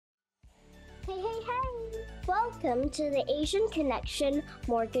Welcome to the Asian Connection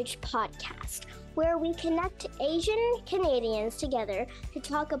Mortgage Podcast, where we connect Asian Canadians together to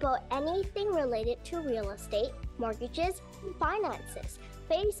talk about anything related to real estate, mortgages, and finances,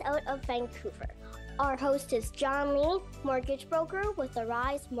 based out of Vancouver. Our host is John Lee, mortgage broker with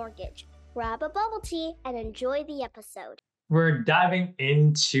Arise Mortgage. Grab a bubble tea and enjoy the episode. We're diving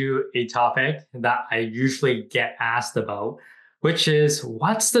into a topic that I usually get asked about, which is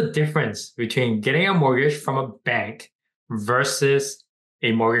what's the difference between getting a mortgage from a bank versus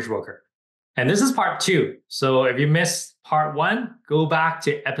a mortgage broker? And this is part 2. So if you missed part 1, go back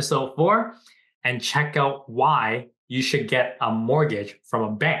to episode 4 and check out why you should get a mortgage from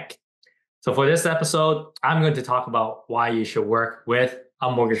a bank. So for this episode, I'm going to talk about why you should work with a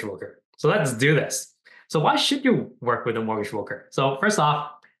mortgage broker. So let's do this. So why should you work with a mortgage broker? So first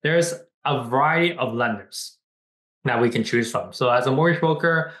off, there's a variety of lenders that we can choose from. So as a mortgage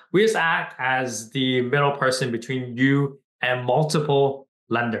broker, we just act as the middle person between you and multiple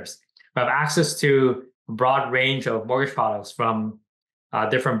lenders. We have access to a broad range of mortgage products from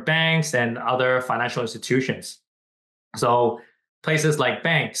different banks and other financial institutions. So places like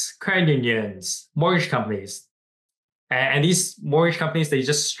banks, credit unions, mortgage companies. And these mortgage companies, they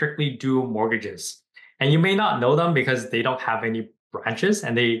just strictly do mortgages. And you may not know them because they don't have any branches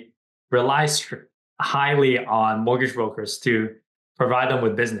and they rely highly on mortgage brokers to provide them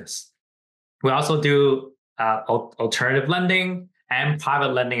with business. We also do alternative lending and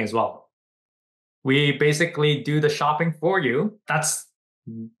private lending as well. We basically do the shopping for you. That's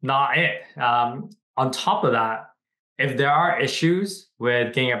not it. On top of that, if there are issues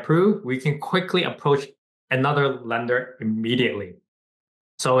with getting approved, we can quickly approach another lender immediately.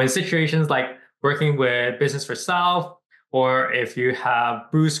 So in situations like working with business for self, or if you have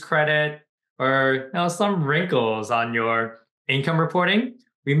bruised credit, or some wrinkles on your income reporting,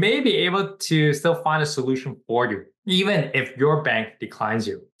 we may be able to still find a solution for you, even if your bank declines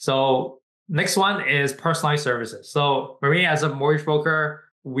you. So next one is personalized services. So for me as a mortgage broker,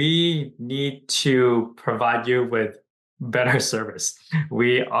 we need to provide you with better service.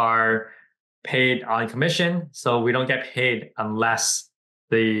 We are paid on commission, so we don't get paid unless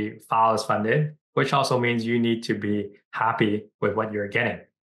the file is funded, which also means you need to be happy with what you're getting.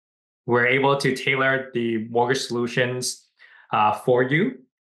 We're able to tailor the mortgage solutions for you,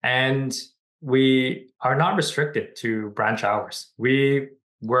 and we are not restricted to branch hours. We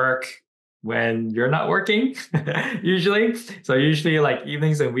work when you're not working, usually. So usually like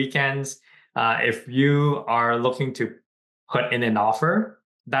evenings and weekends, if you are looking to put in an offer,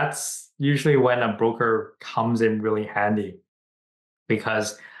 that's usually when a broker comes in really handy,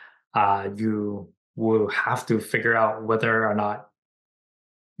 because you will have to figure out whether or not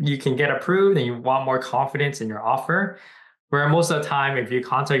you can get approved and you want more confidence in your offer. Where most of the time, if you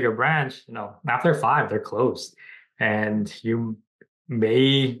contact your branch, after 5, they're closed. And you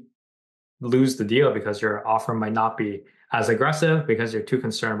may lose the deal because your offer might not be as aggressive because you're too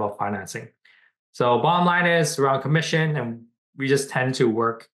concerned about financing. So bottom line is around commission, and we just tend to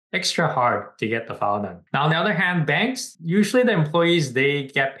work extra hard to get the file done. Now, on the other hand, banks, usually the employees, they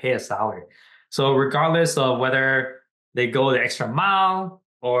get paid a salary. So regardless of whether they go the extra mile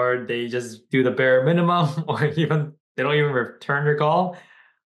or they just do the bare minimum, or even they don't even return your call,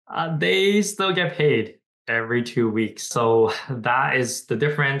 they still get paid every 2 weeks. So that is the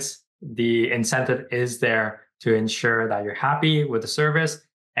difference. The incentive is there to ensure that you're happy with the service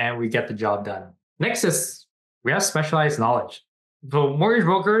and we get the job done. Next is we have specialized knowledge. For mortgage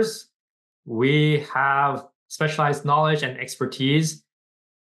brokers, we have specialized knowledge and expertise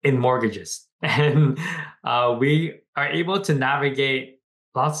in mortgages. And we are able to navigate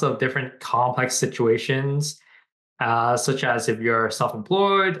lots of different complex situations, such as if you're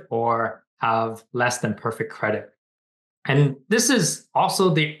self-employed or have less than perfect credit. And this is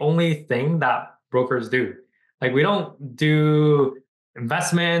also the only thing that brokers do. Like, we don't do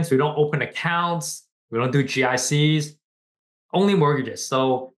investments, we don't open accounts, we don't do GICs, only mortgages.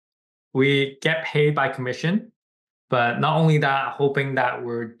 So we get paid by commission, but not only that, hoping that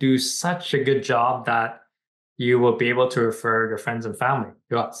we'll do such a good job that you will be able to refer your friends and family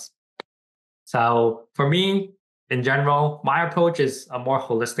to us. So for me, in general, my approach is a more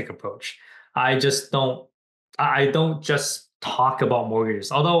holistic approach. I don't just talk about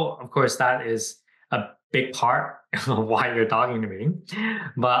mortgages, although of course that is a big part of why you're talking to me.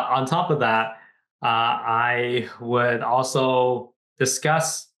 But on top of that, I would also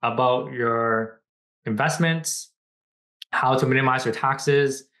discuss about your investments, how to minimize your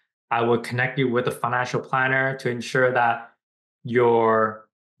taxes. I would connect you with a financial planner to ensure that your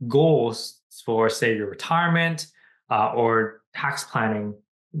goals for, say, your retirement or tax planning,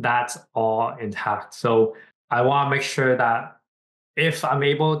 that's all intact. So I want to make sure that if I'm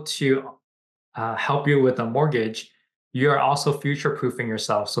able to help you with a mortgage, you're also future proofing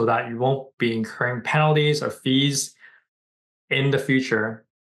yourself so that you won't be incurring penalties or fees in the future.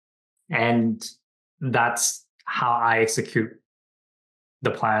 And that's how I execute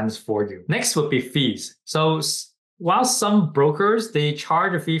the plans for you. Next would be fees. So while some brokers they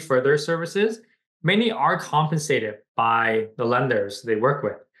charge a fee for their services, many are compensated by the lenders they work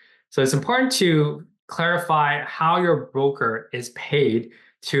with. So it's important to clarify how your broker is paid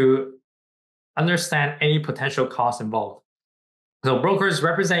to understand any potential costs involved. So brokers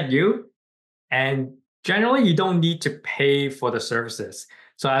represent you, and generally you don't need to pay for the services.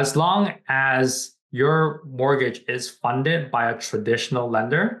 So as long as your mortgage is funded by a traditional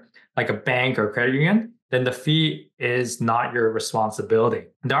lender, like a bank or credit union, then the fee is not your responsibility.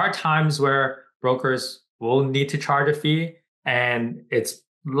 There are times where brokers will need to charge a fee, and it's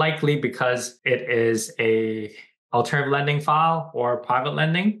likely because it is a alternative lending file or private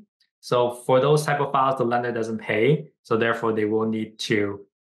lending. So for those type of files, the lender doesn't pay. So therefore they will need to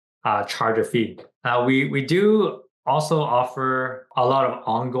charge a fee. We do also offer a lot of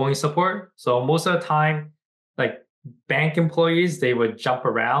ongoing support. So most of the time, like bank employees, they would jump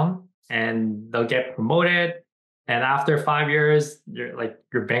around and they'll get promoted. And after 5 years,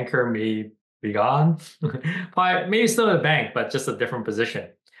 your banker may be gone. But maybe still at the bank, but just a different position.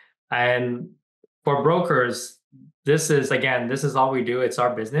 And for brokers, this is all we do. It's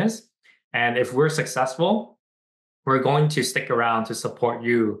our business. And if we're successful, we're going to stick around to support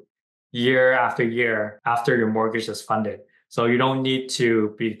you year after year after your mortgage is funded. So you don't need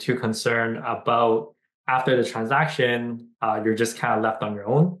to be too concerned about after the transaction, you're just kind of left on your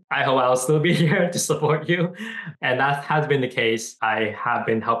own. I hope I'll still be here to support you. And that has been the case. I have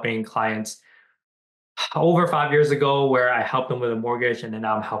been helping clients over 5 years ago where I helped them with a mortgage and then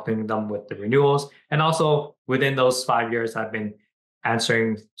now I'm helping them with the renewals. And also within those 5 years, I've been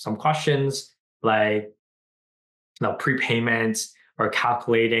answering some questions like prepayments or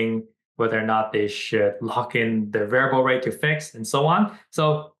calculating whether or not they should lock in their variable rate to fix and so on.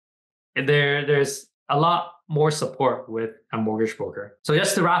 So there's a lot more support with a mortgage broker. So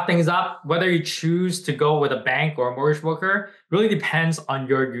just to wrap things up, whether you choose to go with a bank or a mortgage broker really depends on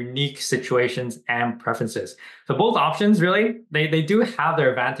your unique situations and preferences. So both options really, they do have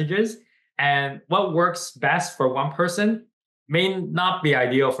their advantages, and what works best for one person may not be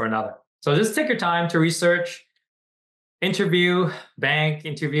ideal for another. So just take your time to research, interview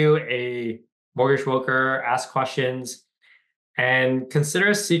a mortgage broker, ask questions, and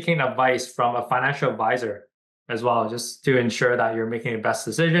consider seeking advice from a financial advisor as well, just to ensure that you're making the best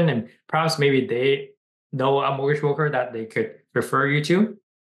decision. And perhaps maybe they know a mortgage broker that they could refer you to,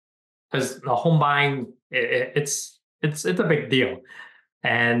 because the home buying it's a big deal,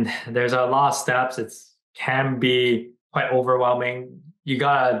 and there's a lot of steps. It can be quite overwhelming. You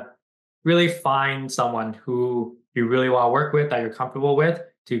gotta really find someone who you really want to work with, that you're comfortable with,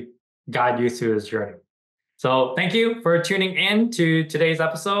 to guide you through this journey. So thank you for tuning in to today's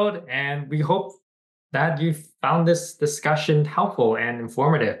episode, and we hope that you found this discussion helpful and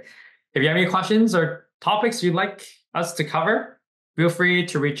informative. If you have any questions or topics you'd like us to cover, feel free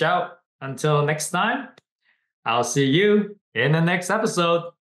to reach out. Until next time, I'll see you in the next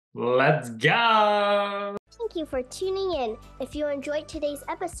episode. Let's go! Thank you for tuning in. If you enjoyed today's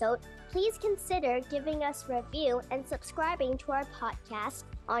episode, please consider giving us a review and subscribing to our podcast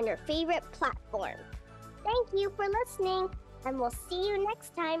on your favorite platform. Thank you for listening, and we'll see you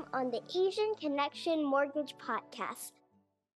next time on the Asian Connection Mortgage Podcast.